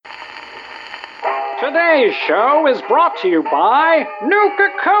Today's show is brought to you by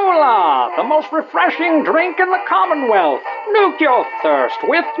Nuka-Cola, the most refreshing drink in the Commonwealth. Nuke your thirst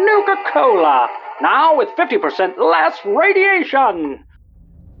with Nuka-Cola, now with 50% less radiation.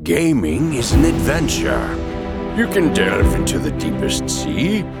 Gaming is an adventure. You can delve into the deepest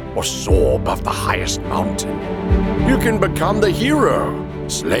sea or soar above the highest mountain. You can become the hero,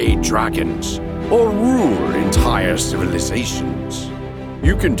 slay dragons, or rule entire civilizations.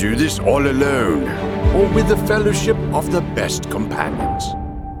 You can do this all alone, or with the fellowship of the best companions.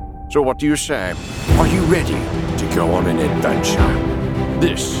 So what do you say? Are you ready to go on an adventure?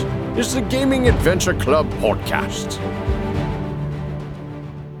 This is the Gaming Adventure Club podcast.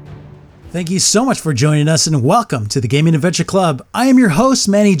 Thank you so much for joining us and welcome to the Gaming Adventure Club. I am your host,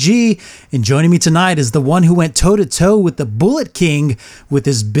 Manny G, and joining me tonight is the one who went toe-to-toe with the Bullet King with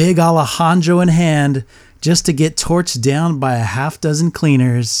his big Alejandro in hand just to get torched down by a half dozen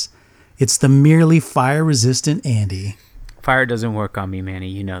cleaners. It's the merely fire-resistant Andy. Fire doesn't work on me, Manny.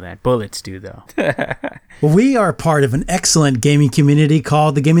 You know that. Bullets do, though. Well, we are part of an excellent gaming community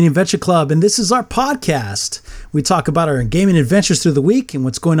called the Gaming Adventure Club, and this is our podcast. We talk about our gaming adventures through the week and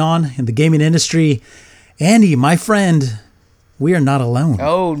what's going on in the gaming industry. Andy, my friend, we are not alone.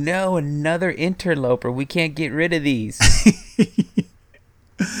 Oh, no, another interloper. We can't get rid of these.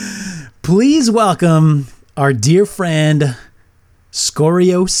 Please welcome our dear friend,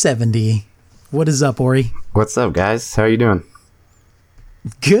 Scorio70. What is up, Ori? What's up, guys? How are you doing?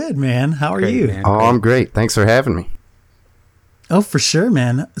 Good, man. How are Great, you? man. Oh, I'm great. Thanks for having me. Oh, for sure,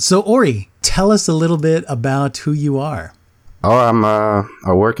 man. So, Ori, tell us a little bit about who you are. Oh,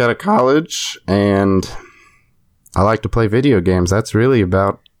 I work at a college, and I like to play video games. That's really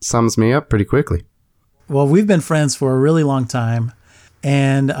about sums me up pretty quickly. Well, we've been friends for a really long time,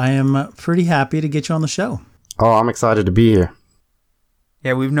 and I am pretty happy to get you on the show. Oh, I'm excited to be here.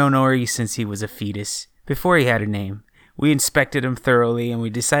 Yeah, we've known Ori since he was a fetus, before he had a name. We inspected him thoroughly, and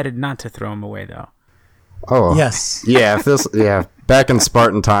we decided not to throw him away, though. Oh, Yes. Yeah. Back in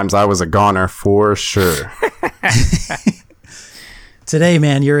Spartan times, I was a goner for sure. Today,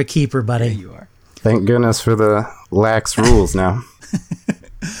 man, you're a keeper, buddy. There you are. Thank goodness for the lax rules now.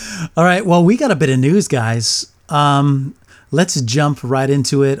 All right. Well, we got a bit of news, guys. Let's jump right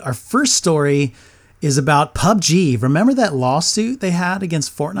into it. Our first story is about PUBG. Remember that lawsuit they had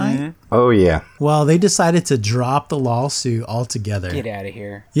against Fortnite? Mm-hmm. Oh, yeah. Well, they decided to drop the lawsuit altogether. Get out of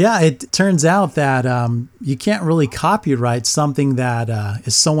here. Yeah, it turns out that you can't really copyright something that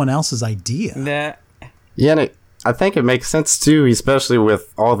is someone else's idea. Yeah, and I think it makes sense, too, especially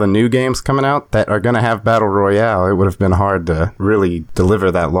with all the new games coming out that are going to have Battle Royale. It would have been hard to really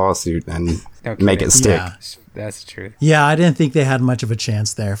deliver that lawsuit and make it stick. Yeah. That's the truth. Yeah, I didn't think they had much of a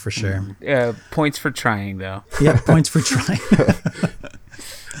chance there for sure. Points for trying, though. Yeah, points for trying.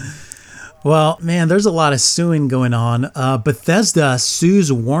 Well, man, there's a lot of suing going on. Bethesda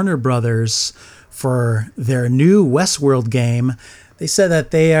sues Warner Brothers for their new Westworld game. They said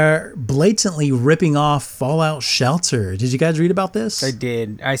that they are blatantly ripping off Fallout Shelter. Did you guys read about this? I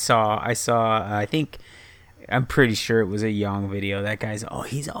did. I saw. I think. I'm pretty sure it was a Young video. That guy's. Oh,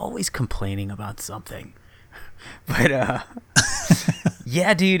 he's always complaining about something. But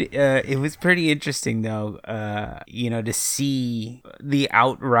yeah, dude, it was pretty interesting though. To see the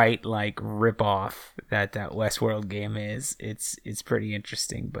outright like rip off that Westworld game is. It's pretty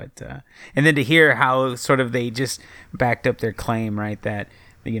interesting. But and then to hear how sort of they just backed up their claim, right? That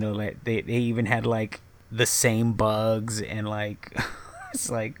like, they even had like the same bugs and like.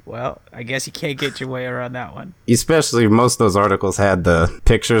 It's like, well, I guess you can't get your way around that one. Especially most of those articles had the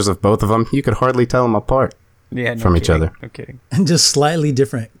pictures of both of them. You could hardly tell them apart. Yeah, from each other. No kidding. And just slightly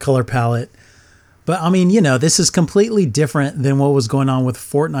different color palette. But I mean, this is completely different than what was going on with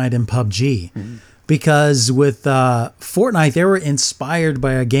Fortnite and PUBG. Mm-hmm. Because with Fortnite, they were inspired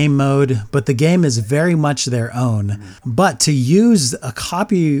by a game mode, but the game is very much their own. Mm-hmm. But to use a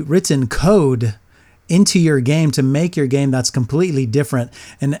copywritten code into your game to make your game that's completely different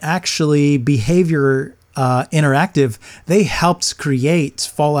and actually behavior interactive, they helped create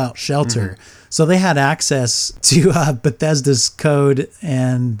Fallout Shelter. Mm-hmm. So they had access to Bethesda's code,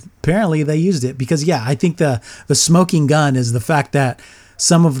 and apparently they used it because, yeah, I think the smoking gun is the fact that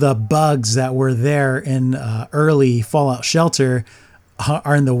some of the bugs that were there in early Fallout Shelter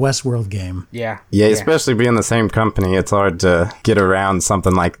are in the Westworld game. Yeah, especially being the same company, it's hard to get around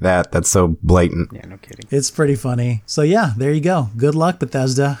something like that that's so blatant. Yeah, no kidding. It's pretty funny. So yeah, there you go. Good luck,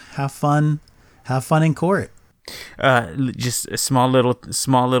 Bethesda. Have fun in court. Just a small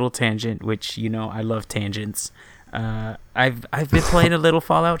little tangent, which I love tangents. I've been playing a little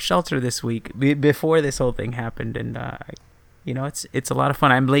Fallout Shelter this week before this whole thing happened, and it's a lot of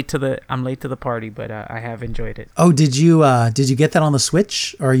fun. I'm late to the party, but I have enjoyed it. Oh, did you get that on the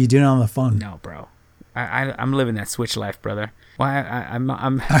Switch, or are you doing it on the phone? No, bro. I'm living that Switch life, brother. Why I'm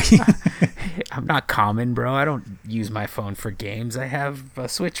I'm not common, bro. I don't use my phone for games. I have a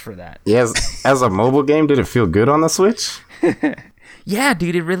Switch for that. Yeah, as a mobile game, did it feel good on the Switch? Yeah,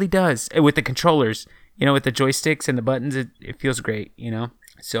 dude, it really does. With the controllers, with the joysticks and the buttons, it feels great,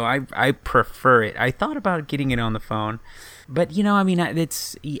 So I prefer it. I thought about getting it on the phone, but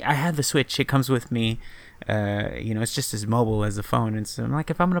I have the Switch. It comes with me. It's just as mobile as the phone, and so I'm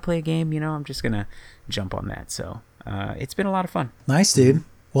like, if I'm gonna play a game, I'm just gonna jump on that. So it's been a lot of fun. Nice, dude.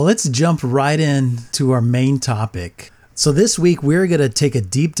 Well, let's jump right into our main topic. So this week we're going to take a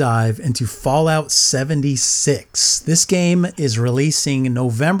deep dive into Fallout 76. This game is releasing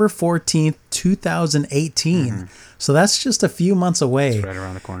November 14th, 2018. So that's just a few months away. It's right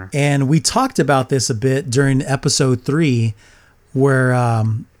around the corner. And we talked about this a bit during episode 3, where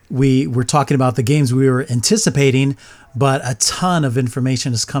we were talking about the games we were anticipating, but a ton of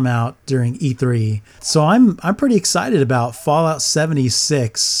information has come out during E3. So I'm pretty excited about Fallout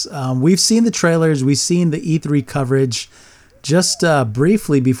 76. We've seen the trailers, we've seen the E3 coverage. Just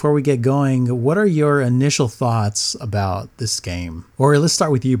briefly before we get going, what are your initial thoughts about this game? Or let's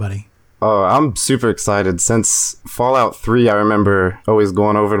start with you, buddy. Oh, I'm super excited. Since Fallout 3, I remember always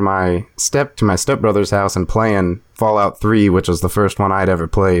going over to my stepbrother's house and playing Fallout 3, which was the first one I'd ever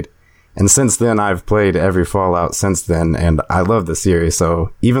played. And since then, I've played every Fallout since then, and I love the series.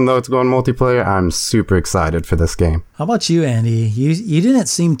 So even though it's going multiplayer, I'm super excited for this game. How about you, Andy? You didn't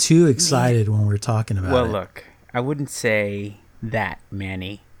seem too excited when we were talking about it. Well, look, I wouldn't say that,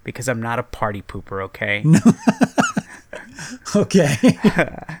 Manny, because I'm not a party pooper, okay? No. Okay.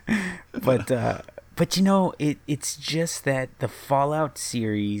 But it's just that the Fallout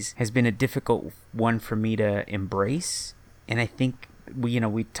series has been a difficult one for me to embrace, and I think we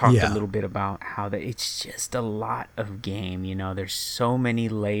talked a little bit about how that it's just a lot of game. There's so many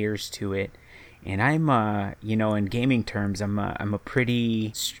layers to it, and I'm in gaming terms, I'm a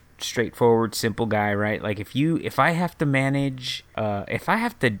pretty straightforward, simple guy, right? Like if I have to manage, if I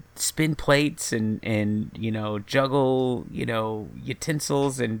have to spin plates and juggle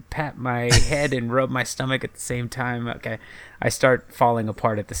utensils and pat my head and rub my stomach at the same time, okay, I start falling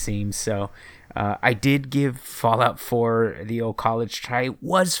apart at the seams. So I did give Fallout 4 the old college try. It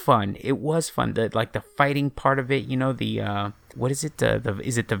was fun. The fighting part of it, what is it?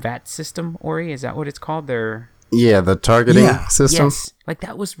 Is it the VAT system, Ori? Is that what it's called? Yeah, the targeting system. Yes,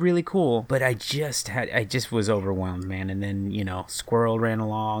 that was really cool. But I just was overwhelmed, man. And then Squirrel ran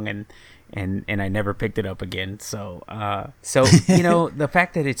along and I never picked it up again. So the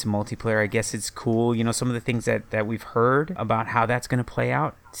fact that it's multiplayer, I guess it's cool. Some of the things that we've heard about how that's going to play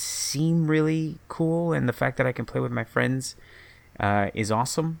out seem really cool, and the fact that I can play with my friends is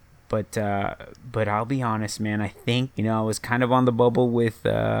awesome. But I'll be honest, man. I think I was kind of on the bubble with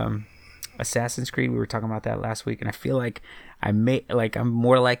Assassin's Creed. We were talking about that last week, and I feel like I'm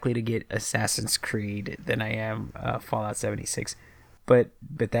more likely to get Assassin's Creed than I am Fallout 76. But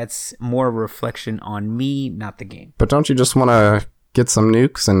that's more a reflection on me, not the game. But don't you just want to get some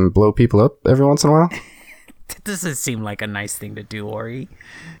nukes and blow people up every once in a while? That doesn't seem like a nice thing to do, Ori.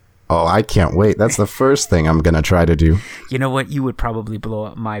 Oh, I can't wait. That's the first thing I'm going to try to do. You know what? You would probably blow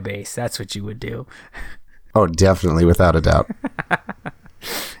up my base. That's what you would do. Oh, definitely, without a doubt.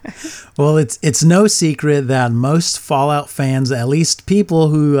 Well, it's no secret that most Fallout fans, at least people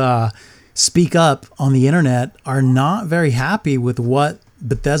who speak up on the internet, are not very happy with what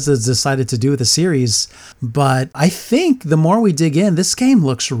Bethesda's decided to do with the series. But I think the more we dig in, this game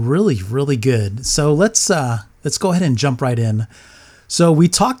looks really, really good. So let's go ahead and jump right in. So we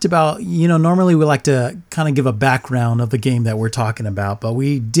talked about, normally we like to kind of give a background of the game that we're talking about, but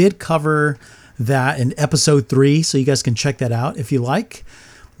we did cover that in episode 3, so you guys can check that out if you like.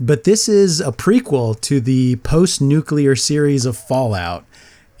 But this is a prequel to the post-nuclear series of Fallout.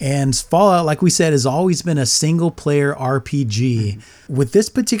 And Fallout, like we said, has always been a single-player RPG. With this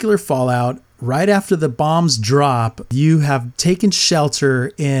particular Fallout, right after the bombs drop, you have taken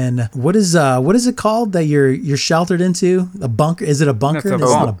shelter in what is it called that you're sheltered into? A bunker? Is it a bunker? It's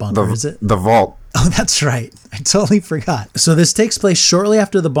not a bunker, is it? The vault. Oh, that's right. I totally forgot. So this takes place shortly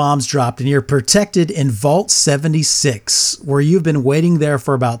after the bombs dropped, and you're protected in Vault 76, where you've been waiting there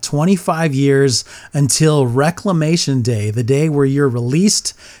for about 25 years until Reclamation Day, the day where you're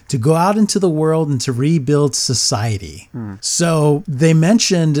released to go out into the world and to rebuild society. So they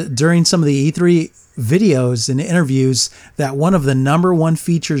mentioned during some of the E3 videos and interviews that one of the number one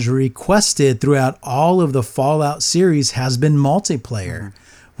features requested throughout all of the Fallout series has been multiplayer.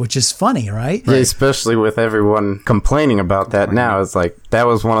 which is funny, right? Yeah, especially with everyone complaining about that now. It's like, that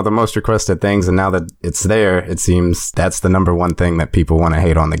was one of the most requested things, and now that it's there, it seems that's the number one thing that people want to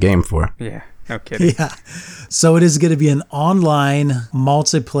hate on the game for. Yeah, no kidding. Yeah. So it is going to be an online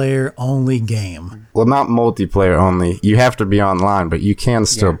multiplayer only game. Well, not multiplayer only. You have to be online, but you can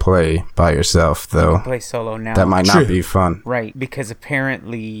still play by yourself, though. Play solo now. That might True. not be fun. Right, because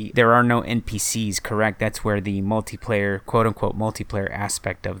apparently there are no NPCs, correct? That's where the multiplayer, quote-unquote multiplayer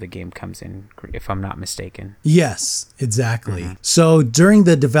aspect of the game comes in, if I'm not mistaken. Yes, exactly. So during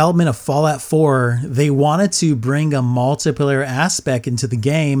the development of Fallout 4, they wanted to bring a multiplayer aspect into the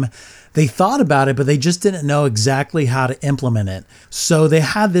game. They thought about it, but they just didn't know exactly how to implement it. So they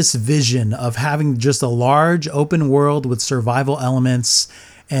had this vision of having just a large open world with survival elements,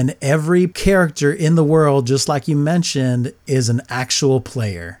 and every character in the world, just like you mentioned, is an actual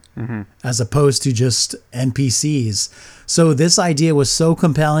player, as opposed to just NPCs. So this idea was so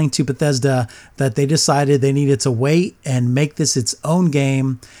compelling to Bethesda that they decided they needed to wait and make this its own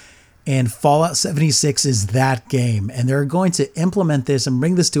game. And Fallout 76 is that game. And they're going to implement this and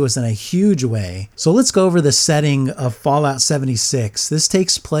bring this to us in a huge way. So let's go over the setting of Fallout 76. This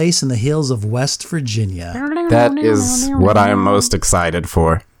takes place in the hills of West Virginia. That is what I am most excited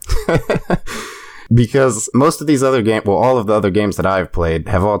for. Because most of these other games, well, all of the other games that I've played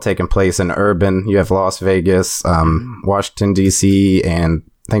have all taken place in urban. You have Las Vegas, Washington, D.C., and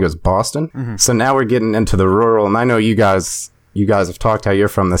I think it was Boston. So now we're getting into the rural, and I know you guys have talked how you're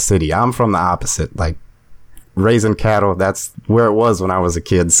from the city. I'm from the opposite, like raising cattle. That's where it was when I was a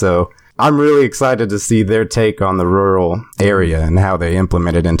kid. So I'm really excited to see their take on the rural area and how they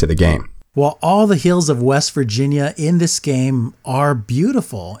implement it into the game. Well, all the hills of West Virginia in this game are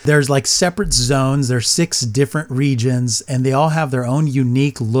beautiful. There's like separate zones. There's 6 different regions, and they all have their own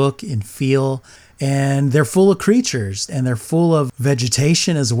unique look and feel. And they're full of creatures, and they're full of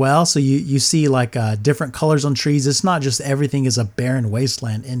vegetation as well. So you see like different colors on trees. It's not just everything is a barren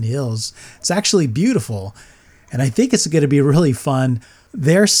wasteland in hills. It's actually beautiful. And I think it's going to be really fun.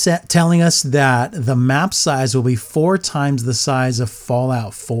 They're telling us that the map size will be 4 times the size of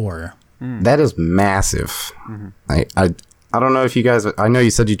Fallout 4. That is massive. I don't know if you guys, I know you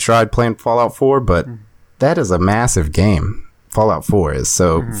said you tried playing Fallout 4, but that is a massive game. Fallout 4 is.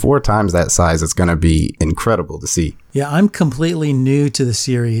 So 4 times that size, it's going to be incredible to see. Yeah, I'm completely new to the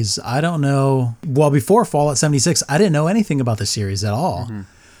series. I don't know. Well, before Fallout 76, I didn't know anything about the series at all.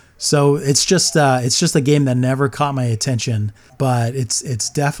 So it's just a game that never caught my attention, but it's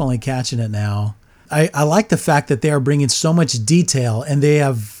definitely catching it now. I like the fact that they are bringing so much detail, and they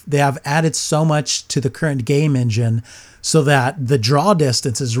have added so much to the current game engine so that the draw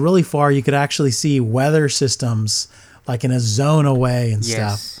distance is really far. You could actually see weather systems like in a zone away and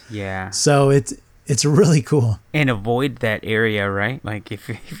stuff. Yeah. So it's really cool. And avoid that area, right? Like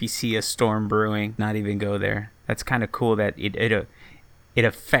if you see a storm brewing, not even go there. That's kind of cool that it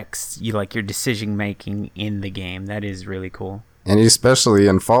affects you, like your decision making in the game. That is really cool. And especially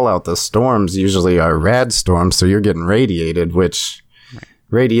in Fallout, the storms usually are rad storms, so you're getting radiated, which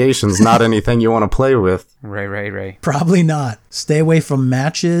radiation's not anything you want to play with. Right. Probably not. Stay away from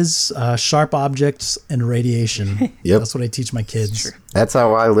matches, sharp objects, and radiation. Yep. That's what I teach my kids. That's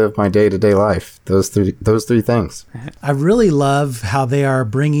how I live my day-to-day life. Those three things. I really love how they are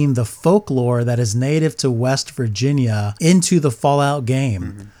bringing the folklore that is native to West Virginia into the Fallout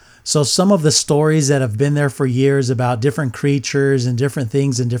game. So some of the stories that have been there for years about different creatures and different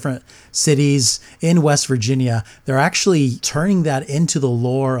things in different cities in West Virginia, they're actually turning that into the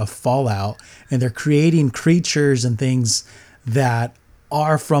lore of Fallout, and they're creating creatures and things that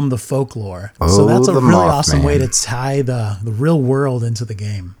are from the folklore. So that's a really awesome way to tie the real world into the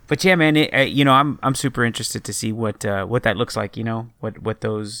game. But yeah, man, I'm super interested to see what that looks like. What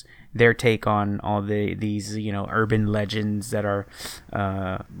those their take on all these urban legends that are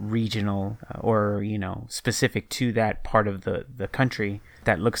regional or specific to that part of the country.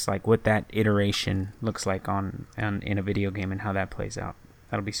 That looks like what that iteration looks like on in a video game and how that plays out.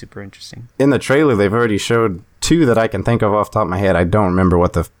 That'll be super interesting. In the trailer, they've already showed 2 that I can think of off the top of my head. I don't remember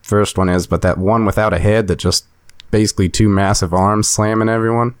what the first one is, but that one without a head that just basically 2 massive arms slamming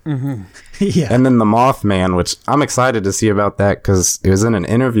everyone. Yeah. And then the Mothman, which I'm excited to see about that because it was in an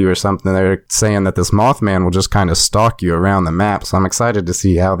interview or something. They're saying that this Mothman will just kind of stalk you around the map. So I'm excited to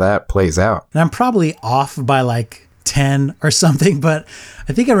see how that plays out. And I'm probably off by like 10 or something, but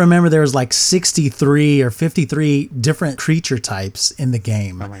I think I remember there was like 63 or 53 different creature types in the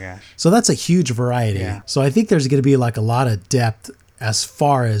game. Oh my gosh. So that's a huge variety. Yeah. So I think there's going to be like a lot of depth as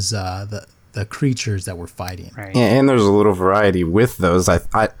far as the creatures that we're fighting. Right. Yeah, and there's a little variety with those.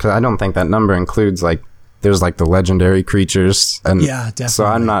 Cause I don't think that number includes like there's like the legendary creatures, and Yeah, definitely.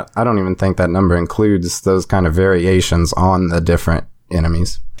 so I don't even think that number includes those kind of variations on the different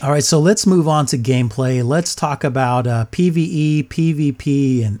enemies. All right, so let's move on to gameplay. Let's talk about PvE,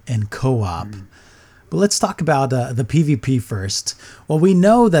 PvP, and co-op. But let's talk about the PvP first. Well, we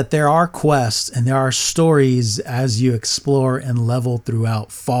know that there are quests and there are stories as you explore and level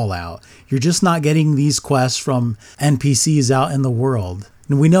throughout Fallout. You're just not getting these quests from NPCs out in the world.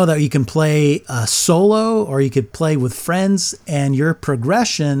 And we know that you can play solo or you could play with friends, and your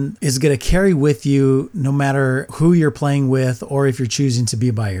progression is going to carry with you no matter who you're playing with or if you're choosing to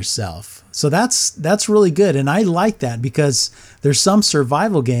be by yourself. So that's really good, and I like that because there's some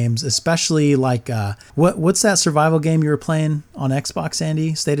survival games, especially like what's that survival game you were playing on Xbox,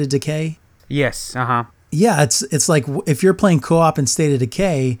 Andy? State of Decay? Yes. Yeah, it's like if you're playing co-op in State of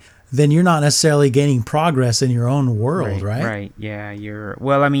Decay, then you're not necessarily gaining progress in your own world, right? Right. Yeah.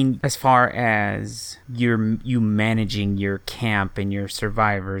 Well, I mean, as far as you managing your camp and your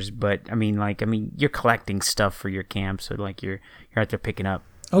survivors, but I mean, you're collecting stuff for your camp, so like you're out there picking up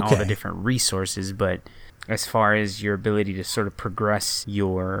all the different resources. But as far as your ability to sort of progress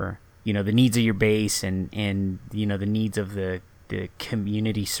your, the needs of your base and the needs of the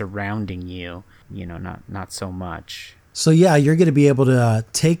community surrounding you, not so much. So yeah, you're going to be able to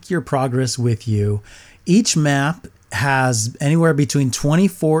take your progress with you. Each map has anywhere between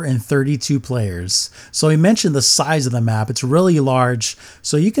 24 and 32 players. So we mentioned the size of the map. It's really large.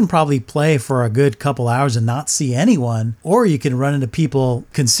 So you can probably play for a good couple hours and not see anyone, or you can run into people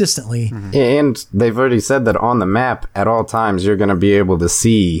consistently. And they've already said that on the map at all times you're going to be able to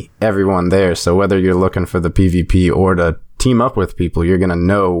see everyone there. So whether you're looking for the PvP or to team up with people, you're going to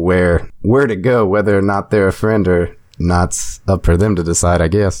know where to go, whether or not they're a friend or not. Up for them to decide, I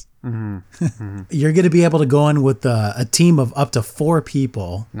guess. You're going to be able to go in with a team of up to 4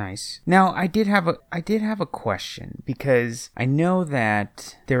 people. Nice. Now, I did have a question, because I know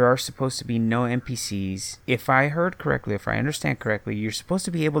that there are supposed to be no NPCs. If I understand correctly, you're supposed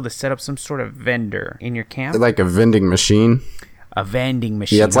to be able to set up some sort of vendor in your camp. Like a vending machine. A vending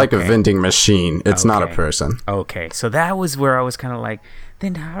machine. Yeah, it's like a vending machine. It's not a person. Okay, so that was where I was kind of like,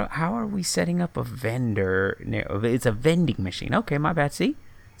 then how are we setting up a vendor? It's a vending machine. Okay, my bad. See,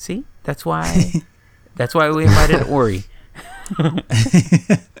 that's why we invited Ori.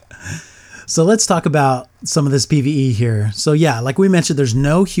 So let's talk about some of this PvE here. So yeah, like we mentioned, there's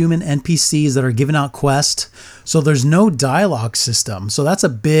no human NPCs that are giving out quests. So there's no dialogue system. So that's a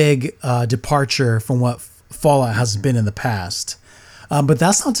big departure from what Fallout has been in the past. But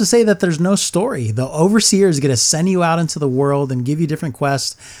that's not to say that there's no story. The Overseer is going to send you out into the world and give you different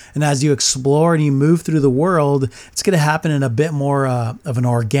quests. And as you explore and you move through the world, it's going to happen in a bit more of an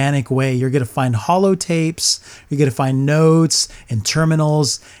organic way. You're going to find holotapes, you're going to find notes and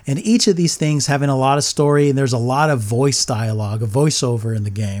terminals, and each of these things having a lot of story, and there's a lot of voice dialogue, a voiceover in the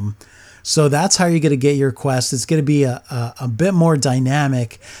game. So that's how you're going to get your quest. It's going to be a bit more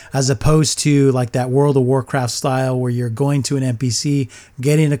dynamic as opposed to like that World of Warcraft style where you're going to an NPC,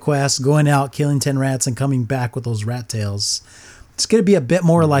 getting a quest, going out, killing 10 rats, and coming back with those rat tails. It's going to be a bit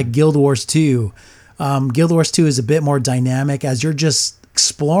more like Guild Wars 2. Guild Wars 2 is a bit more dynamic. As you're just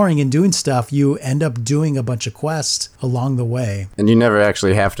exploring and doing stuff, you end up doing a bunch of quests along the way. And you never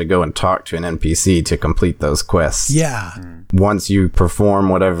actually have to go and talk to an NPC to complete those quests. Yeah. Once you perform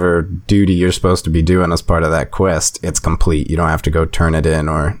whatever duty you're supposed to be doing as part of that quest, it's complete. You don't have to go turn it in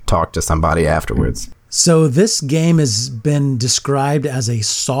or talk to somebody afterwards. So this game has been described as a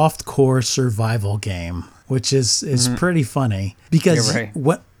softcore survival game, which is pretty funny because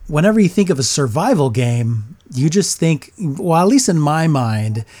whenever you think of a survival game, you just think, well, at least in my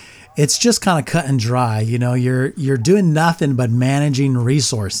mind, it's just kind of cut and dry. You're doing nothing but managing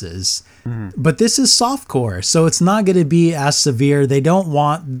resources. But this is softcore, so it's not going to be as severe. They don't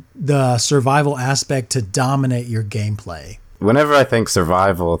want the survival aspect to dominate your gameplay. Whenever I think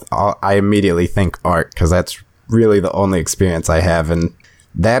survival, I immediately think Ark, because that's really the only experience I have, and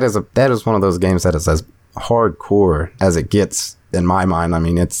that is one of those games that is as hardcore as it gets in my mind. I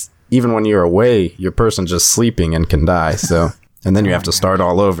mean, it's even when you're away, your person's just sleeping and can die. So, and then you have to start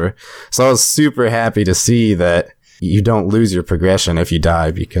all over. So I was super happy to see that you don't lose your progression if you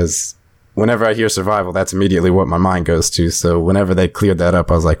die, because whenever I hear survival, that's immediately what my mind goes to. So whenever they cleared that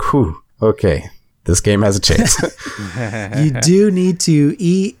up, I was like, whew, okay, this game has a chance. You do need to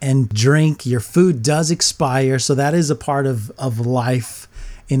eat and drink. Your food does expire. So that is a part of life.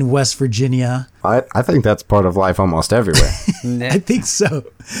 in West Virginia. I think that's part of life almost everywhere. I think so.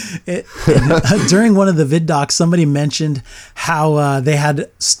 During one of the vid docs, somebody mentioned how they had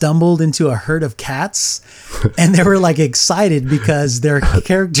stumbled into a herd of cats, and they were like excited because their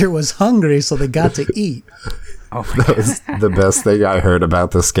character was hungry, so they got to eat. Oh That was the best thing I heard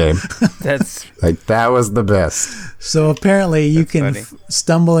about this game. that's Like, that was the best. So apparently you can funny.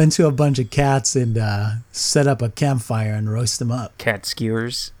 stumble into a bunch of cats and set up a campfire and roast them up. cat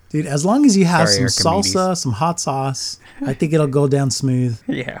skewers. Dude, as long as you have Sorry, some Archimedes. salsa, some hot sauce, I think it'll go down smooth.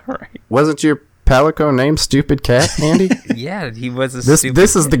 Yeah, right. Wasn't your Palico named Stupid Cat, Andy? Yeah, he was a This stupid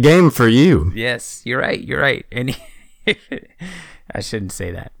is the game for you. Yes, you're right. And I shouldn't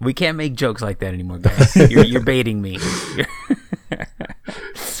say that. We can't make jokes like that anymore, guys. You're baiting me.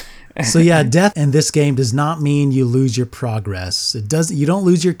 So yeah, death in this game does not mean you lose your progress. It doesn't. You don't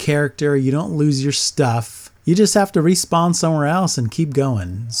lose your character. You don't lose your stuff. You just have to respawn somewhere else and keep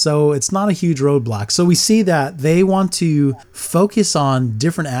going. So it's not a huge roadblock. So we see that they want to focus on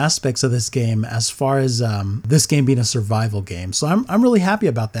different aspects of this game as far as this game being a survival game. So I'm really happy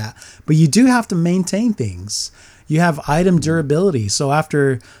about that. But you do have to maintain things. You have item durability. So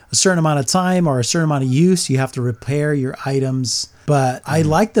after a certain amount of time or a certain amount of use, you have to repair your items. But I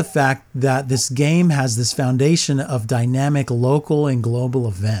like the fact that this game has this foundation of dynamic local and global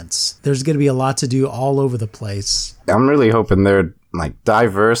events. There's going to be a lot to do all over the place. I'm really hoping they're like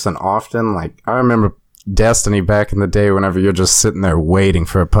diverse and often. Like, I remember Destiny back in the day whenever you're just sitting there waiting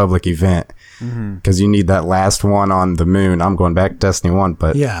for a public event because you need that last one on the moon. I'm going back to Destiny 1,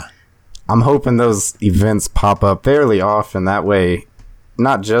 but Yeah. I'm hoping those events pop up fairly often. That way,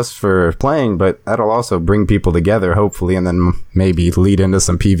 not just for playing, but that'll also bring people together, hopefully, and then maybe lead into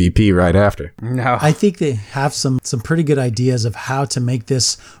some PvP right after. No. I think they have some pretty good ideas of how to make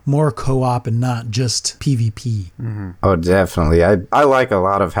this more co-op and not just PvP. Oh, definitely. I like a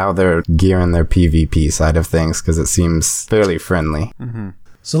lot of how they're gearing their PvP side of things because it seems fairly friendly.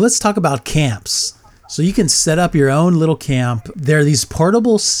 So let's talk about camps. So you can set up your own little camp. There are these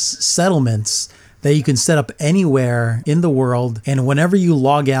portable settlements that you can set up anywhere in the world. And whenever you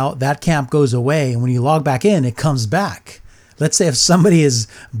log out, that camp goes away. And when you log back in, it comes back. Let's say if somebody is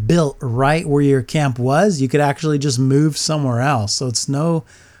built right where your camp was, you could actually just move somewhere else. So it's no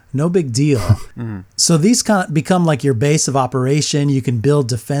big deal. So these kind of become like your base of operation. You can build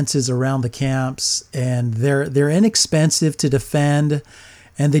defenses around the camps, and they're inexpensive to defend.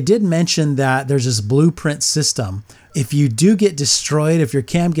 And they did mention that there's this blueprint system. If you do get destroyed, if your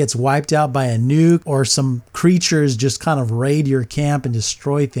camp gets wiped out by a nuke or some creatures just kind of raid your camp and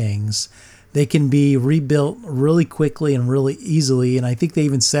destroy things, they can be rebuilt really quickly and really easily. And I think they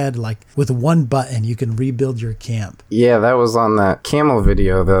even said like with one button, you can rebuild your camp. Yeah, that was on that Camel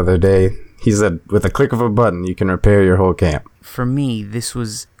video the other day. He said with a click of a button, you can repair your whole camp. For me, it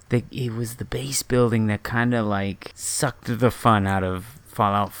was the base building that kind of like sucked the fun out of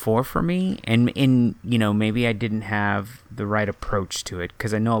Fallout 4 for me, and maybe I didn't have the right approach to it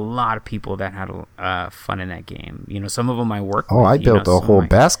because I know a lot of people that had fun in that game. Some of them I work with. I built a whole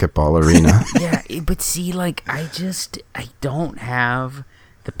basketball arena. Yeah, but see, like I don't have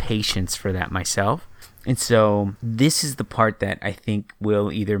the patience for that myself. And so this is the part that I think will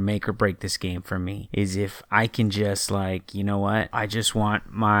either make or break this game for me, is if I can just like, you know what, I just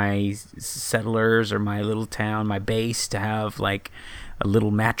want my settlers or my little town, my base to have like a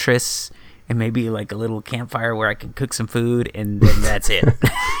little mattress and maybe like a little campfire where I can cook some food, and then that's it.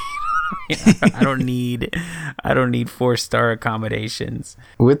 I don't need 4-star accommodations.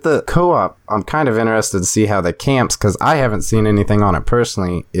 With the co-op, I'm kind of interested to see how the camps, because I haven't seen anything on it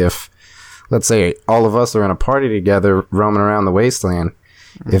personally. If, let's say, all of us are in a party together roaming around the wasteland,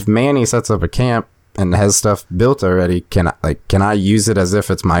 if Manny sets up a camp and has stuff built already, can I use it as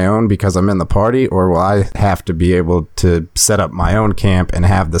if it's my own because I'm in the party, or will I have to be able to set up my own camp and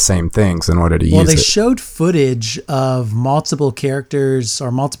have the same things in order to use it? Well, they showed footage of multiple characters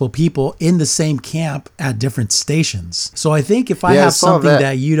or multiple people in the same camp at different stations. So I think if I have something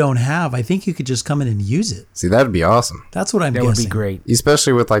that you don't have, I think you could just come in and use it. See, that'd be awesome. That's what I'm That guessing. would be great.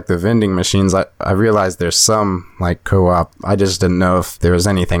 Especially with like the vending machines. I realized there's some like co-op. I just didn't know if there was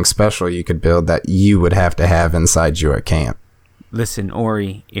anything special you could build that you would have to have inside your camp. Listen,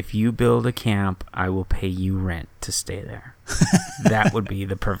 Ori, if you build a camp, I will pay you rent to stay there. That would be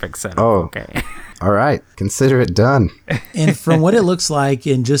the perfect setup. Oh. Okay. All right, consider it done. And from what it looks like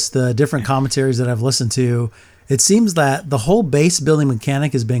in just the different commentaries that I've listened to, it seems that the whole base building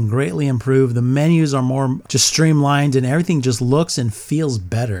mechanic has been greatly improved. The menus are more just streamlined and everything just looks and feels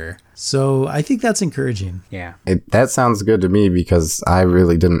better. So I think that's encouraging. Yeah. That sounds good to me because I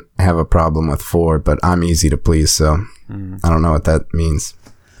really didn't have a problem with 4, but I'm easy to please, so I don't know what that means.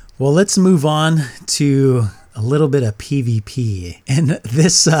 Well, let's move on to a little bit of PvP. And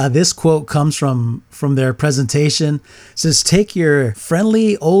this quote comes from their presentation. It says, take your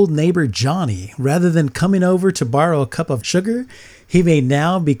friendly old neighbor Johnny. Rather than coming over to borrow a cup of sugar, he may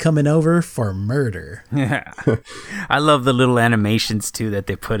now be coming over for murder. Yeah. I love the little animations too that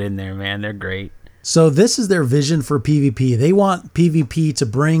they put in there, man. They're great. So this is their vision for PvP. They want PvP to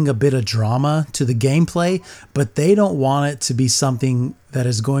bring a bit of drama to the gameplay, but they don't want it to be something that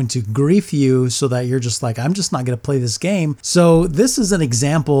is going to grief you so that you're just like, I'm just not going to play this game. So this is an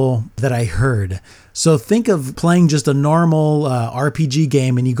example that I heard. So think of playing just a normal RPG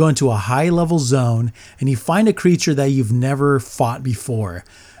game, and you go into a high level zone and you find a creature that you've never fought before.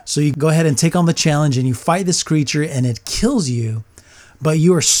 So you go ahead and take on the challenge and you fight this creature and it kills you. But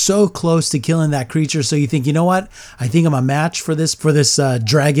you are so close to killing that creature, so you think, you know what? I think I'm a match for this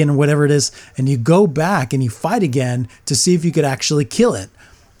dragon or whatever it is, and you go back and you fight again to see if you could actually kill it.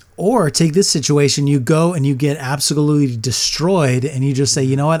 Or take this situation, you go and you get absolutely destroyed, and you just say,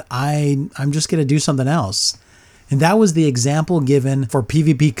 you know what? I'm just going to do something else. And that was the example given for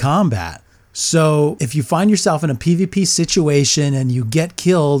PvP combat. So if you find yourself in a PvP situation and you get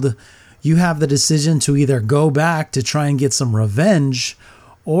killed, you have the decision to either go back to try and get some revenge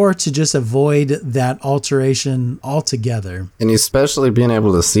or to just avoid that alteration altogether. And especially being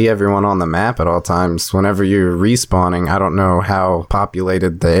able to see everyone on the map at all times. Whenever you're respawning, I don't know how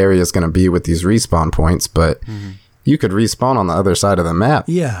populated the area is going to be with these respawn points, but you could respawn on the other side of the map.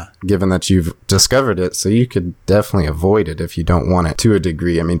 Yeah. Given that you've discovered it, so you could definitely avoid it if you don't want it to a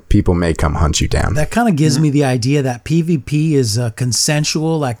degree. I mean, people may come hunt you down. That kind of gives me the idea that PvP is a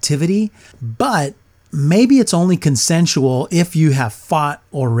consensual activity, but maybe it's only consensual if you have fought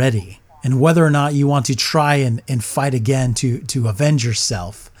already, and whether or not you want to try and fight again to avenge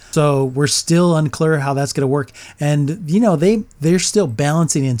yourself. So we're still unclear how that's going to work. And, you know, they're still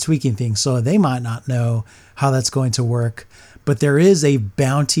balancing and tweaking things, so they might not know how that's going to work. But there is a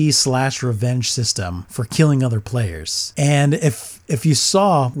bounty/revenge system for killing other players. And if you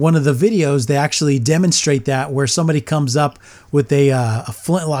saw one of the videos, they actually demonstrate that, where somebody comes up with a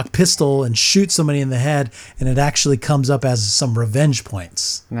flintlock pistol and shoots somebody in the head, and it actually comes up as some revenge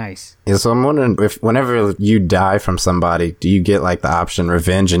points. Nice. Yeah, so I'm wondering if whenever you die from somebody, do you get like the option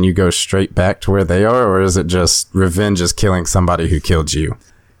revenge and you go straight back to where they are, or is it just revenge is killing somebody who killed you?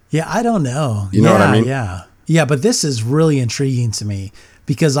 Yeah, I don't know. You know what I mean? Yeah, but this is really intriguing to me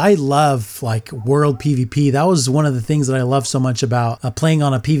because I love like world PvP. That was one of the things that I love so much about playing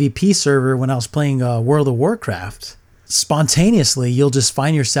on a PvP server when I was playing World of Warcraft. Spontaneously, you'll just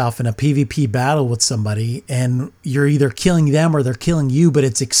find yourself in a PvP battle with somebody and you're either killing them or they're killing you, but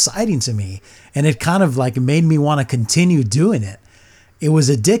it's exciting to me. And it kind of like made me want to continue doing it. It was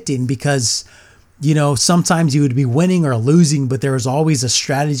addicting because, you know, sometimes you would be winning or losing, but there was always a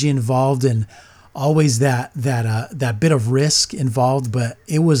strategy involved and always that bit of risk involved, but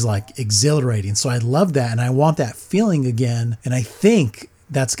it was like exhilarating. So I love that, and I want that feeling again. And I think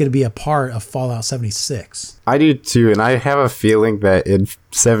that's going to be a part of Fallout 76. I do too, and I have a feeling that in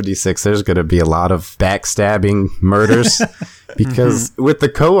 76 there's going to be a lot of backstabbing murders because with the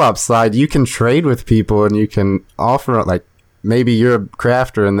co-op side, you can trade with people and you can offer, like, maybe you're a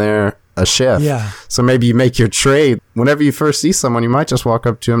crafter and they're a chef. Yeah. So maybe you make your trade. Whenever you first see someone, you might just walk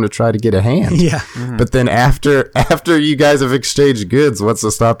up to him to try to get a hand. Yeah. But then after you guys have exchanged goods, what's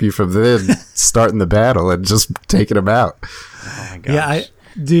to stop you from then starting the battle and just taking them out? Oh my gosh.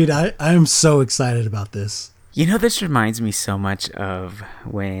 Yeah, I am so excited about this. You know, this reminds me so much of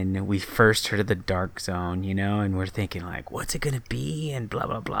when we first heard of the Dark Zone, you know, and we're thinking like, what's it going to be and blah,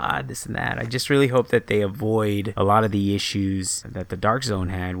 blah, blah, this and that. I just really hope that they avoid a lot of the issues that the Dark Zone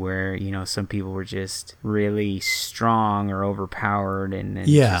had where, you know, some people were just really strong or overpowered and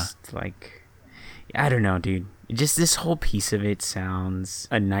just like, I don't know, dude. Just this whole piece of it sounds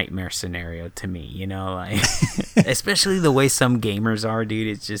a nightmare scenario to me, you know, like, especially the way some gamers are, dude.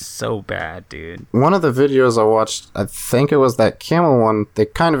 It's just so bad, dude. One of the videos I watched, I think it was that Camel one, they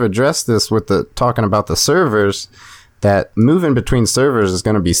kind of addressed this with talking about the servers, that moving between servers is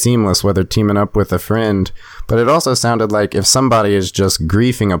going to be seamless, whether teaming up with a friend. But it also sounded like if somebody is just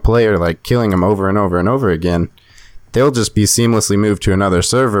griefing a player, like killing them over and over and over again, they'll just be seamlessly moved to another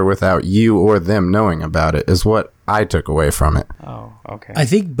server without you or them knowing about it, is what I took away from it. Oh, okay. I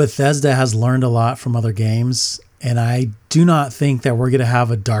think Bethesda has learned a lot from other games, and I do not think that we're going to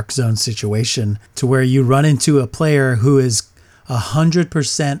have a Dark Zone situation to where you run into a player who is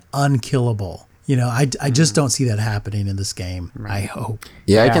 100% unkillable. I just don't see that happening in this game. I hope.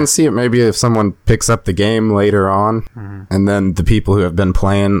 Yeah, I can see it maybe if someone picks up the game later on, and then the people who have been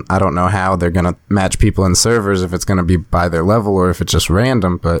playing, I don't know how they're going to match people in servers, if it's going to be by their level or if it's just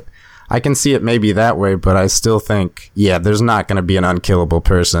random, but I can see it maybe that way, but I still think, there's not going to be an unkillable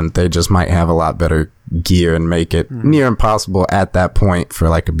person. They just might have a lot better gear and make it near impossible at that point for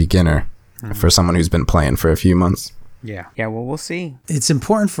like a beginner, for someone who's been playing for a few months. Yeah, well, we'll see. It's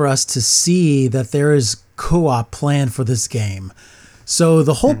important for us to see that there is co-op planned for this game. So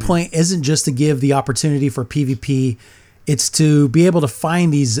the whole point isn't just to give the opportunity for PvP. It's to be able to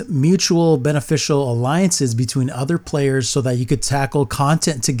find these mutual beneficial alliances between other players so that you could tackle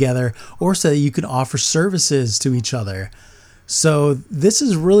content together or so that you can offer services to each other. So this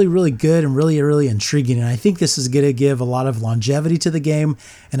is really, really good and really, really intriguing. And I think this is going to give a lot of longevity to the game.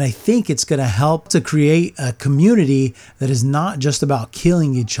 And I think it's going to help to create a community that is not just about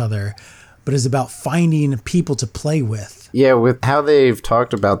killing each other, but is about finding people to play with. Yeah, with how they've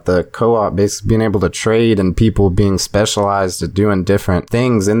talked about the co-op, basically being able to trade and people being specialized at doing different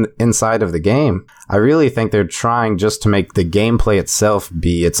things inside of the game, I really think they're trying just to make the gameplay itself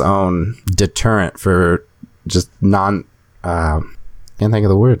be its own deterrent for just can't think of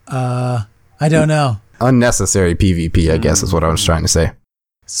the word. I don't know. Unnecessary PvP, I guess is what I was trying to say.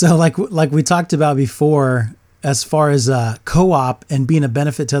 So like we talked about before, as far as co-op and being a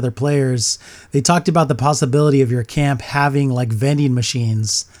benefit to other players, they talked about the possibility of your camp having like vending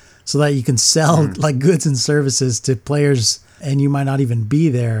machines so that you can sell like goods and services to players and you might not even be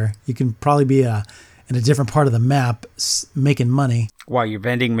there. You can probably be in a different part of the map making money. While your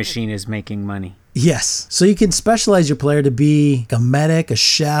vending machine is making money. Yes. So you can specialize your player to be a medic, a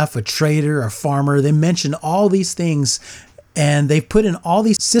chef, a trader, a farmer. They mention all these things and they've put in all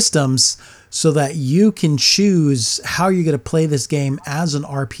these systems so that you can choose how you're going to play this game as an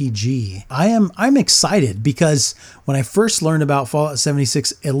RPG. I'm excited because when I first learned about Fallout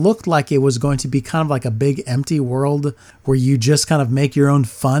 76, it looked like it was going to be kind of like a big empty world where you just kind of make your own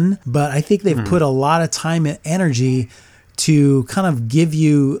fun. But I think they've put a lot of time and energy to kind of give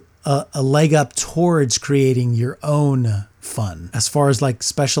you a leg up towards creating your own fun as far as like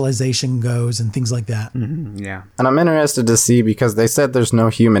specialization goes and things like that. Yeah. And I'm interested to see, because they said there's no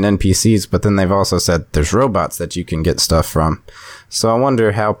human NPCs, but then they've also said there's robots that you can get stuff from. So I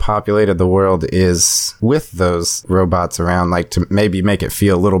wonder how populated the world is with those robots around, like to maybe make it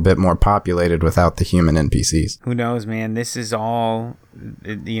feel a little bit more populated without the human NPCs. Who knows, man? This is all,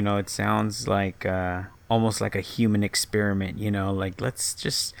 it sounds like almost like a human experiment, like let's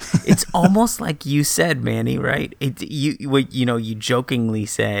just, it's almost like you said, Manny, right? You jokingly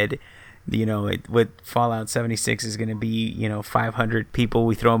said, what Fallout 76 is going to be, 500 people,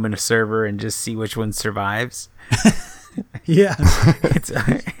 we throw them in a server and just see which one survives. Yeah.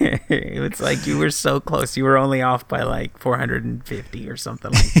 It's like you were so close. You were only off by like 450 or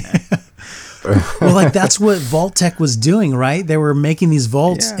something like that. Well, like that's what Vault-Tec was doing, right? They were making these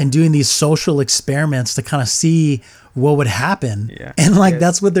vaults and doing these social experiments to kind of see what would happen. Yeah. And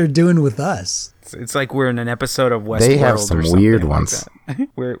that's what they're doing with us. It's like we're in an episode of Westworld. They have some weird ones. Like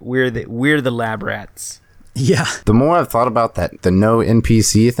we're the lab rats. Yeah. The more I've thought about the no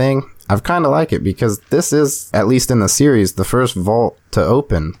NPC thing, I've kind of like it, because this is, at least in the series, the first vault to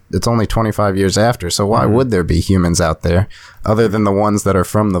open. It's only 25 years after, so why would there be humans out there other than the ones that are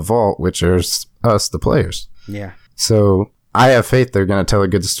from the vault, which are us, the players? Yeah. So I have faith they're going to tell a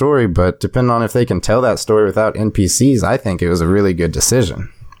good story, but depending on if they can tell that story without NPCs, I think it was a really good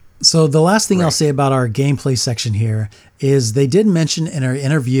decision. So the last thing I'll say about our gameplay section here is they did mention in our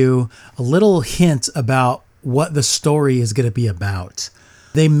interview a little hint about what the story is going to be about.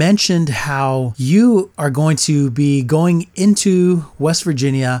 They mentioned how you are going to be going into West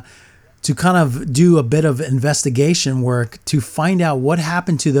Virginia to kind of do a bit of investigation work to find out what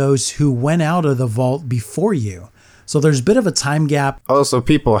happened to those who went out of the vault before you. So there's a bit of a time gap. Oh, so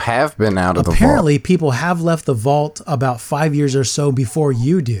people have been out of the vault. Apparently, people have left the vault about 5 years or so before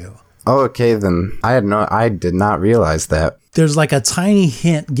you do. Oh, okay, then I did not realize that. There's like a tiny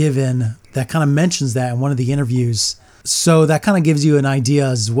hint given that kind of mentions that in one of the interviews. So that kind of gives you an idea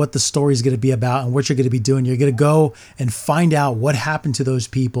as what the story is going to be about and what you're going to be doing. You're going to go and find out what happened to those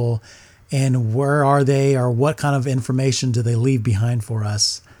people and where are they, or what kind of information do they leave behind for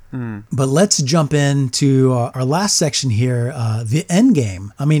us. But let's jump into our last section here, the end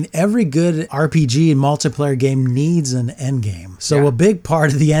game. I mean, every good RPG and multiplayer game needs an end game. So a big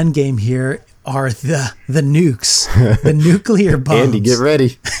part of the end game here are the nukes, the nuclear bombs. Andy, get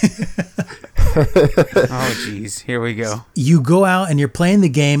ready. Oh, geez. Here we go. You go out and you're playing the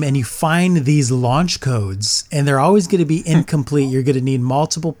game and you find these launch codes, and they're always going to be incomplete. You're going to need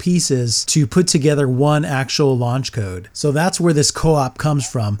multiple pieces to put together one actual launch code. So that's where this co-op comes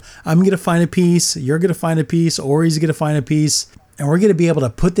from. I'm going to find a piece, you're going to find a piece, Ori's going to find a piece, and we're going to be able to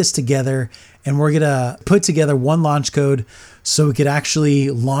put this together, and we're going to put together one launch code so we could actually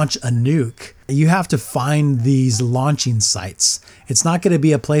launch a nuke. You have to find these launching sites. It's not going to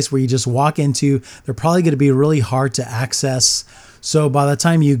be a place where you just walk into. They're probably going to be really hard to access. So by the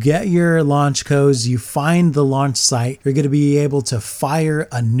time you get your launch codes, you find the launch site, you're going to be able to fire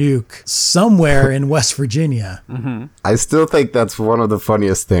a nuke somewhere in West Virginia. Mm-hmm. I still think that's one of the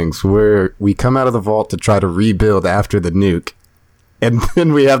funniest things, where we come out of the vault to try to rebuild after the nuke, and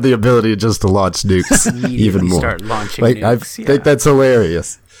then we have the ability just to launch nukes even more. Start launching like, nukes. I think that's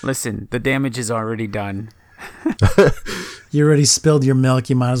hilarious. Listen, the damage is already done. You already spilled your milk.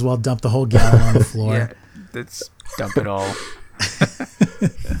 You might as well dump the whole gallon on the floor. Yeah, let's dump it all.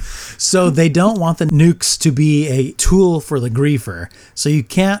 So they don't want the nukes to be a tool for the griefer. So you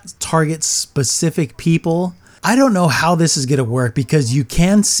can't target specific people. I don't know how this is going to work, because you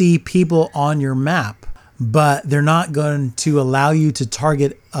can see people on your map, but they're not going to allow you to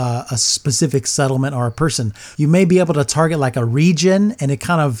target a specific settlement or a person. You may be able to target like a region, and it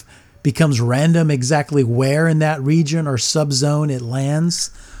kind of becomes random exactly where in that region or subzone it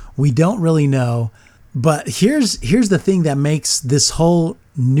lands. We don't really know. But here's the thing that makes this whole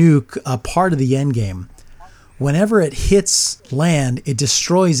nuke a part of the end game. Whenever it hits land, it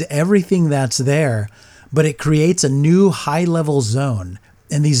destroys everything that's there, but it creates a new high-level zone.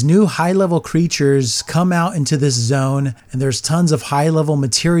 And these new high-level creatures come out into this zone, and there's tons of high-level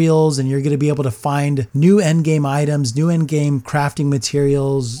materials, and you're going to be able to find new endgame items, new endgame crafting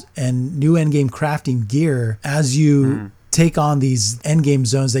materials, and new endgame crafting gear as you take on these endgame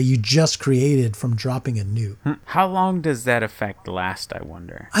zones that you just created from dropping a nuke. How long does that effect last, I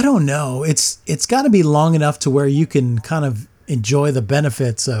wonder? I don't know. It's got to be long enough to where you can kind of enjoy the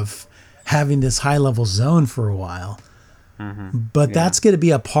benefits of having this high-level zone for a while. But that's going to be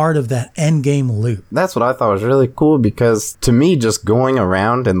a part of that end game loop. That's what I thought was really cool, because to me, just going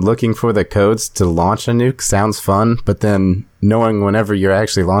around and looking for the codes to launch a nuke sounds fun, but then knowing whenever you're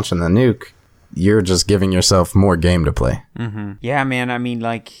actually launching the nuke, you're just giving yourself more game to play. Yeah, man. I mean,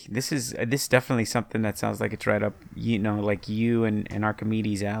 like, this is definitely something that sounds like it's right up, like you and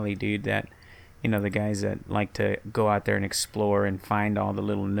Archimedes' alley, dude. That, the guys that like to go out there and explore and find all the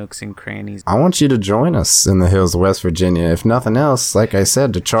little nooks and crannies. I want you to join us in the hills of West Virginia. If nothing else, like I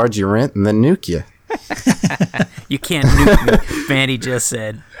said, to charge you rent and then nuke you. You can't nuke me, Vandy just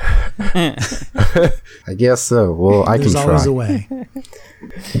said. I guess so. Well, I can try. There's always a way.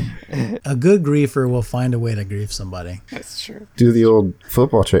 A good griefer will find a way to grief somebody. That's true. Do the old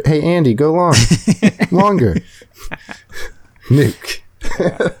football trick. Hey, Andy, go long. Longer. Nuke.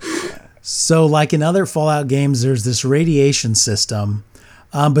 So like in other Fallout games, there's this radiation system.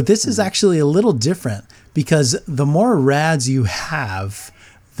 But this is actually a little different, because the more rads you have,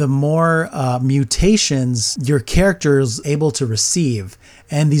 the more mutations your character is able to receive.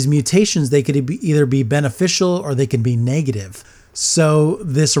 And these mutations, they could either be beneficial or they can be negative. So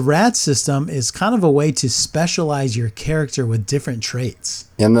this rad system is kind of a way to specialize your character with different traits.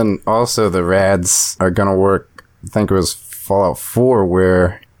 And then also the rads are going to work, I think it was Fallout 4,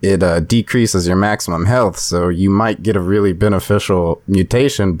 where it decreases your maximum health. So you might get a really beneficial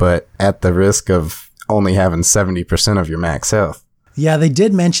mutation, but at the risk of only having 70% of your max health. Yeah, they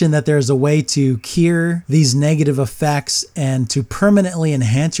did mention that there's a way to cure these negative effects and to permanently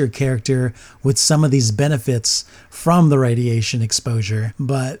enhance your character with some of these benefits from the radiation exposure.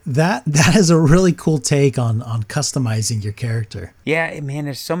 But that is a really cool take on customizing your character. Yeah, man,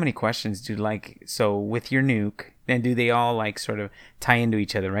 there's so many questions, dude. Like, so with your nuke, and do they all like sort of tie into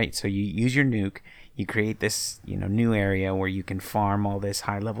each other, right? So you use your nuke, you create this, new area where you can farm all this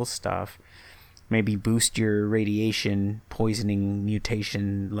high level stuff. Maybe boost your radiation poisoning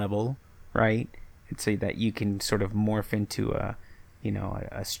mutation level, right? And so that you can sort of morph into a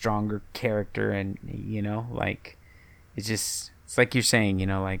stronger character, and like it's like you're saying,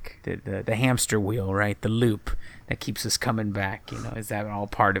 like the hamster wheel, right? The loop that keeps us coming back. Is that all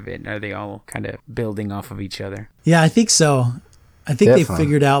part of it? Are they all kind of building off of each other? Yeah, I think so. I think Definitely. they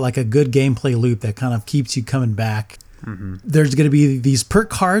figured out like a good gameplay loop that kind of keeps you coming back. There's going to be these perk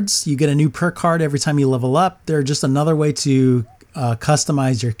cards. You get a new perk card every time you level up. They're just another way to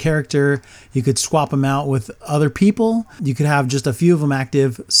customize your character. You could swap them out with other people. You could have just a few of them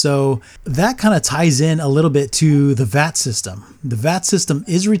active. So that kind of ties in a little bit to the VAT system. The VAT system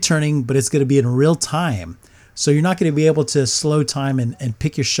is returning, but it's going to be in real time. So you're not going to be able to slow time and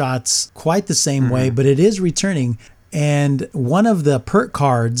pick your shots quite the same way, but it is returning. And one of the perk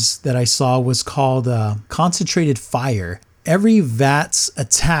cards that I saw was called Concentrated Fire. Every VATS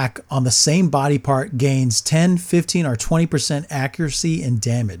attack on the same body part gains 10, 15, or 20% accuracy and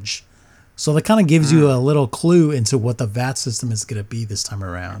damage. So that kind of gives you a little clue into what the VAT system is going to be this time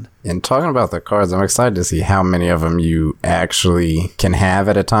around. And talking about the cards, I'm excited to see how many of them you actually can have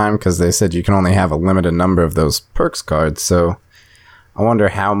at a time, because they said you can only have a limited number of those perks cards. So I wonder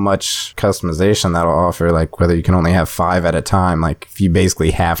how much customization that'll offer, like whether you can only have 5 at a time, like if you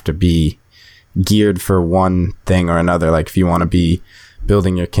basically have to be geared for one thing or another. Like if you want to be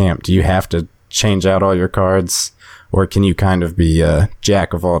building your camp, do you have to change out all your cards? Or can you kind of be a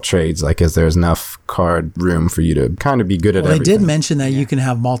jack of all trades? Like, is there enough card room for you to kind of be good at everything? They did mention that you can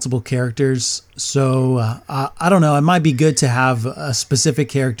have multiple characters. So I don't know. It might be good to have a specific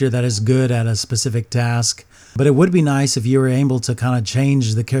character that is good at a specific task. But it would be nice if you were able to kind of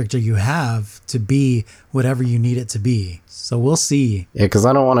change the character you have to be whatever you need it to be. So we'll see. Yeah, because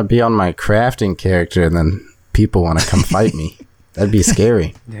I don't want to be on my crafting character and then people want to come fight me. That'd be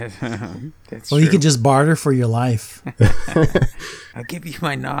scary. That's Well, true. you could just barter for your life. I'll give you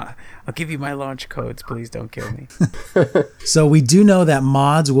my launch codes. Please don't kill me. So we do know that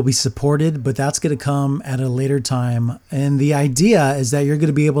mods will be supported, but that's going to come at a later time. And the idea is that you're going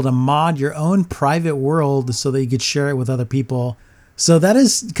to be able to mod your own private world so that you could share it with other people. So that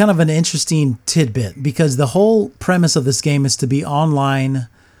is kind of an interesting tidbit, because the whole premise of this game is to be online,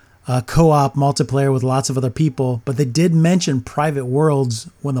 co-op multiplayer with lots of other people, but they did mention private worlds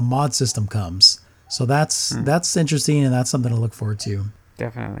when the mod system comes. So that's interesting, and that's something to look forward to.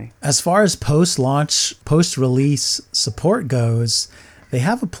 Definitely. As far as post-launch, post-release support goes, they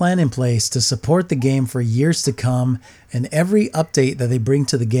have a plan in place to support the game for years to come, and every update that they bring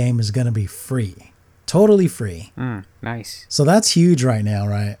to the game is going to be free. Totally free. Nice. So that's huge right now,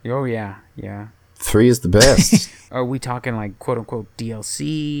 right? Oh, yeah. Yeah. 3 is the best. Are we talking like quote unquote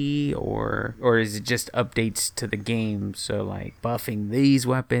DLC or is it just updates to the game? So like buffing these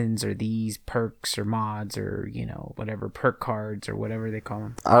weapons or these perks or mods or, you know, whatever perk cards or whatever they call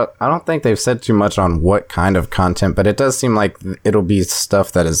them. I don't think they've said too much on what kind of content, but it does seem like it'll be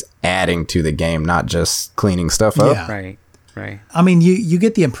stuff that is adding to the game, not just cleaning stuff up. Yeah. Right. I mean, you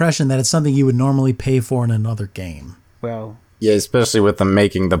get the impression that it's something you would normally pay for in another game. Well, Yeah, especially with them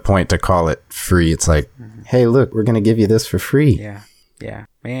making the point to call it free. It's like, hey, look, we're going to give you this for free. yeah.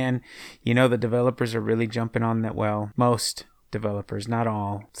 Man, you know, the developers are really jumping on that. Well, most developers, not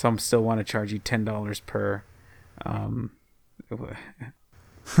all. Some still want to charge you $10 per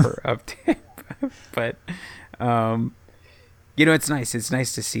update. But, you know, it's nice. It's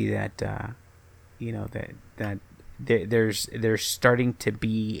nice to see that, you know, that there's starting to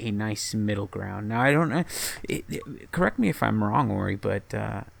be a nice middle ground. Now, I don't know. Correct me if I'm wrong, Ori, but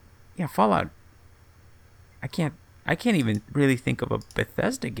yeah, Fallout. I can't even really think of a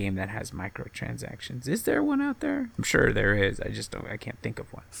Bethesda game that has microtransactions. Is there one out there? I'm sure there is. I can't think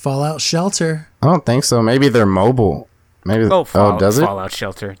of one. Fallout Shelter. I don't think so. Maybe they're mobile. Maybe. Does it? Fallout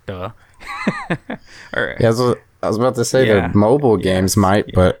Shelter. Duh. All right. Yeah, I was about to say their mobile games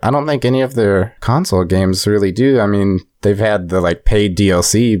might, but I don't think any of their console games really do. I mean, they've had the like paid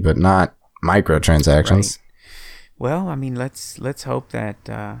DLC, but not microtransactions. Right. Well, I mean, let's hope that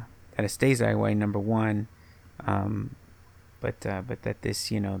that it stays that way. Number one, but that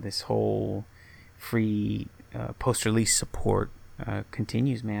this, you know, this whole free post-release support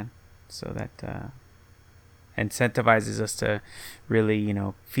continues, man. So that incentivizes us to really, you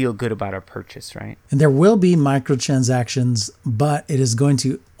know, feel good about our purchase, right? And there will be microtransactions, but it is going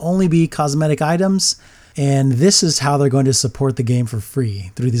to only be cosmetic items. And this is how they're going to support the game for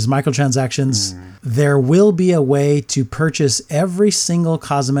free. Through these microtransactions, there will be a way to purchase every single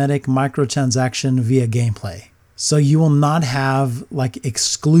cosmetic microtransaction via gameplay. So you will not have like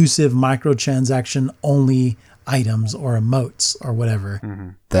exclusive microtransaction only items or emotes or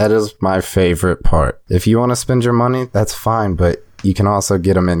whatever. That is my favorite part. If you want to spend your money, that's fine, but you can also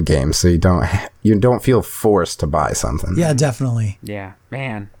get them in game, so you don't feel forced to buy something. Yeah, definitely. Yeah,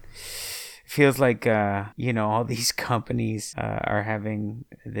 man. Feels like you know, all these companies are having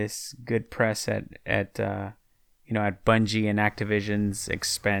this good press at you know, at Bungie and Activision's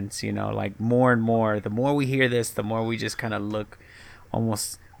expense. You know, like more and more, the more we hear this, the more we just kind of look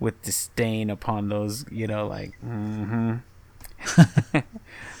almost with disdain upon those, you know, like,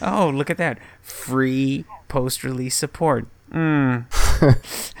 oh, look at that. Free post-release support. I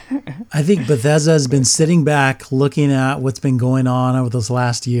think Bethesda has been sitting back looking at what's been going on over this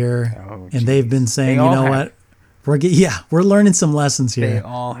last year. And they've been saying, you know what? We're learning some lessons here. They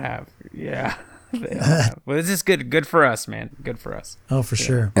all have. Yeah. Well, this is good for us, man. Good for us. Oh, for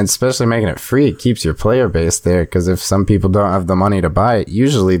sure. And especially making it free, it keeps your player base there. Because if some people don't have the money to buy it,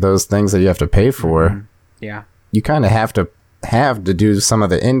 usually those things that you have to pay for, Yeah. you kind of have to do some of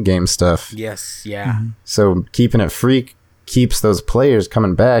the in-game stuff. Yes. Yeah. So keeping it free keeps those players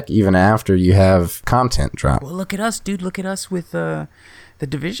coming back even after you have content drop. Well, look at us, dude. Look at us with the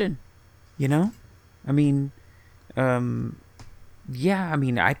Division. You know, I mean, yeah. I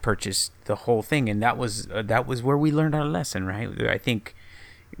mean, I purchased the whole thing, and that was where we learned our lesson, right? I think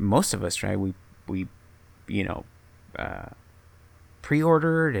most of us, right? We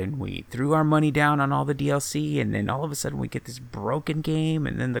pre-ordered and we threw our money down on all the DLC, and then all of a sudden we get this broken game,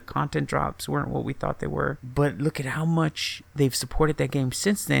 and then the content drops weren't what we thought they were. But look at how much they've supported that game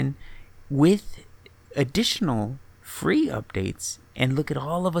since then with additional free updates, and look at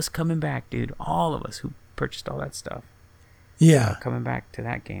all of us coming back, dude. All of us who purchased all that stuff. Yeah. Coming back to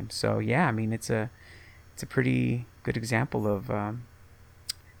that game. So yeah, I mean, it's a pretty good example of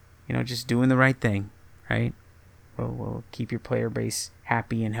just doing the right thing, right? Will keep your player base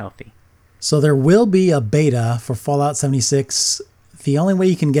happy and healthy. So there will be a beta for Fallout 76. The only way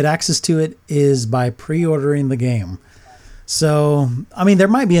you can get access to it is by pre-ordering the game. So, I mean, there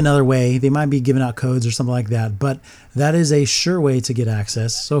might be another way. They might be giving out codes or something like that, but that is a sure way to get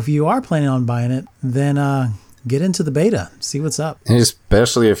access. So if you are planning on buying it, then get into the beta, see what's up. And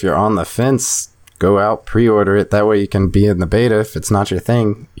especially if you're on the fence, go out, pre-order it. That way you can be in the beta. If it's not your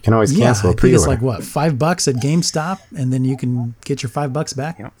thing, you can always cancel a I think pre-order. it's like, what, $5 at GameStop, and then you can get your $5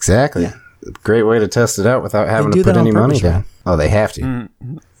 back? Yep. Exactly. Yeah. Great way to test it out without having to do put that on any money purpose, down. right? Oh, they have to.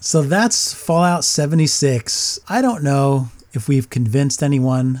 So that's Fallout 76. I don't know if we've convinced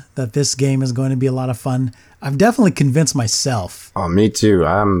anyone that this game is going to be a lot of fun. I've definitely convinced myself. Oh, me too.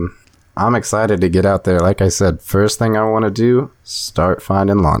 I'm excited to get out there. Like I said, first thing I want to do, start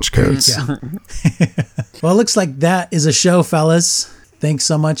finding launch codes. Yeah. Well, it looks like that is a show, fellas. Thanks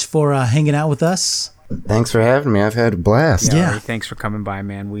so much for hanging out with us. Thanks for having me. I've had a blast. Yeah. Ray, thanks for coming by,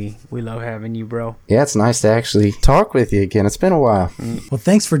 man. We love having you, bro. Yeah, it's nice to actually talk with you again. It's been a while. Well,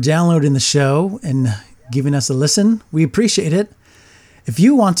 thanks for downloading the show and giving us a listen. We appreciate it. If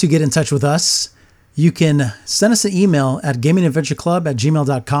you want to get in touch with us, you can send us an email at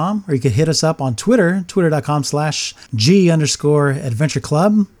gamingadventureclub@gmail.com, or you can hit us up on Twitter,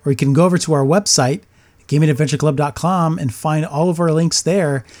 twitter.com/G_adventureclub, or you can go over to our website, gamingadventureclub.com, and find all of our links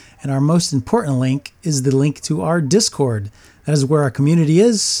there. And our most important link is the link to our Discord. That is where our community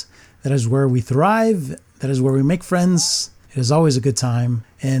is. That is where we thrive. That is where we make friends. It is always a good time.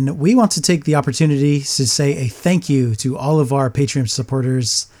 And we want to take the opportunity to say a thank you to all of our Patreon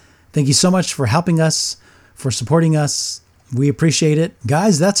supporters. Thank you so much for helping us, for supporting us. We appreciate it.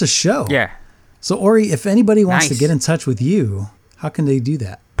 Guys, that's a show. Yeah. So, Ori, if anybody wants to Nice. get in touch with you, how can they do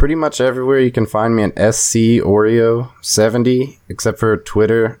that? Pretty much everywhere you can find me at SCOreo70, except for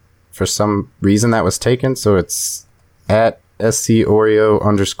Twitter. For some reason that was taken, so it's at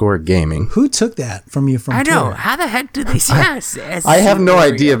SCOreo_gaming. Who took that from you from I Twitter? know. How the heck did they say yes? I have no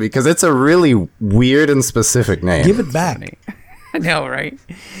idea because it's a really weird and specific name. Give it back. I know, right?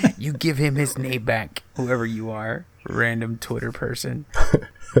 You give him his name back, whoever you are, random Twitter person.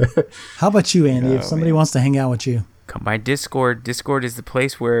 How about you, Andy? If somebody wants to hang out with you. Come by Discord. Discord is the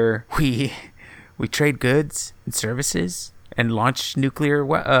place where we trade goods and services and launch nuclear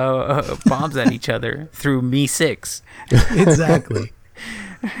bombs at each other through Me6. Exactly.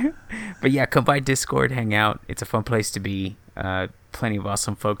 But yeah, come by Discord, hang out. It's a fun place to be. Plenty of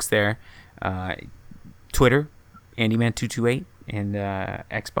awesome folks there. Twitter, Andyman228, and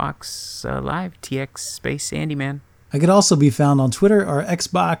Xbox Live, TX space Andyman. I could also be found on Twitter or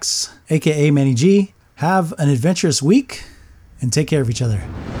Xbox, aka Manny G. Have an adventurous week and take care of each other.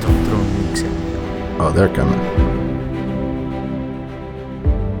 Don't throw nukes at me. Oh, they're coming.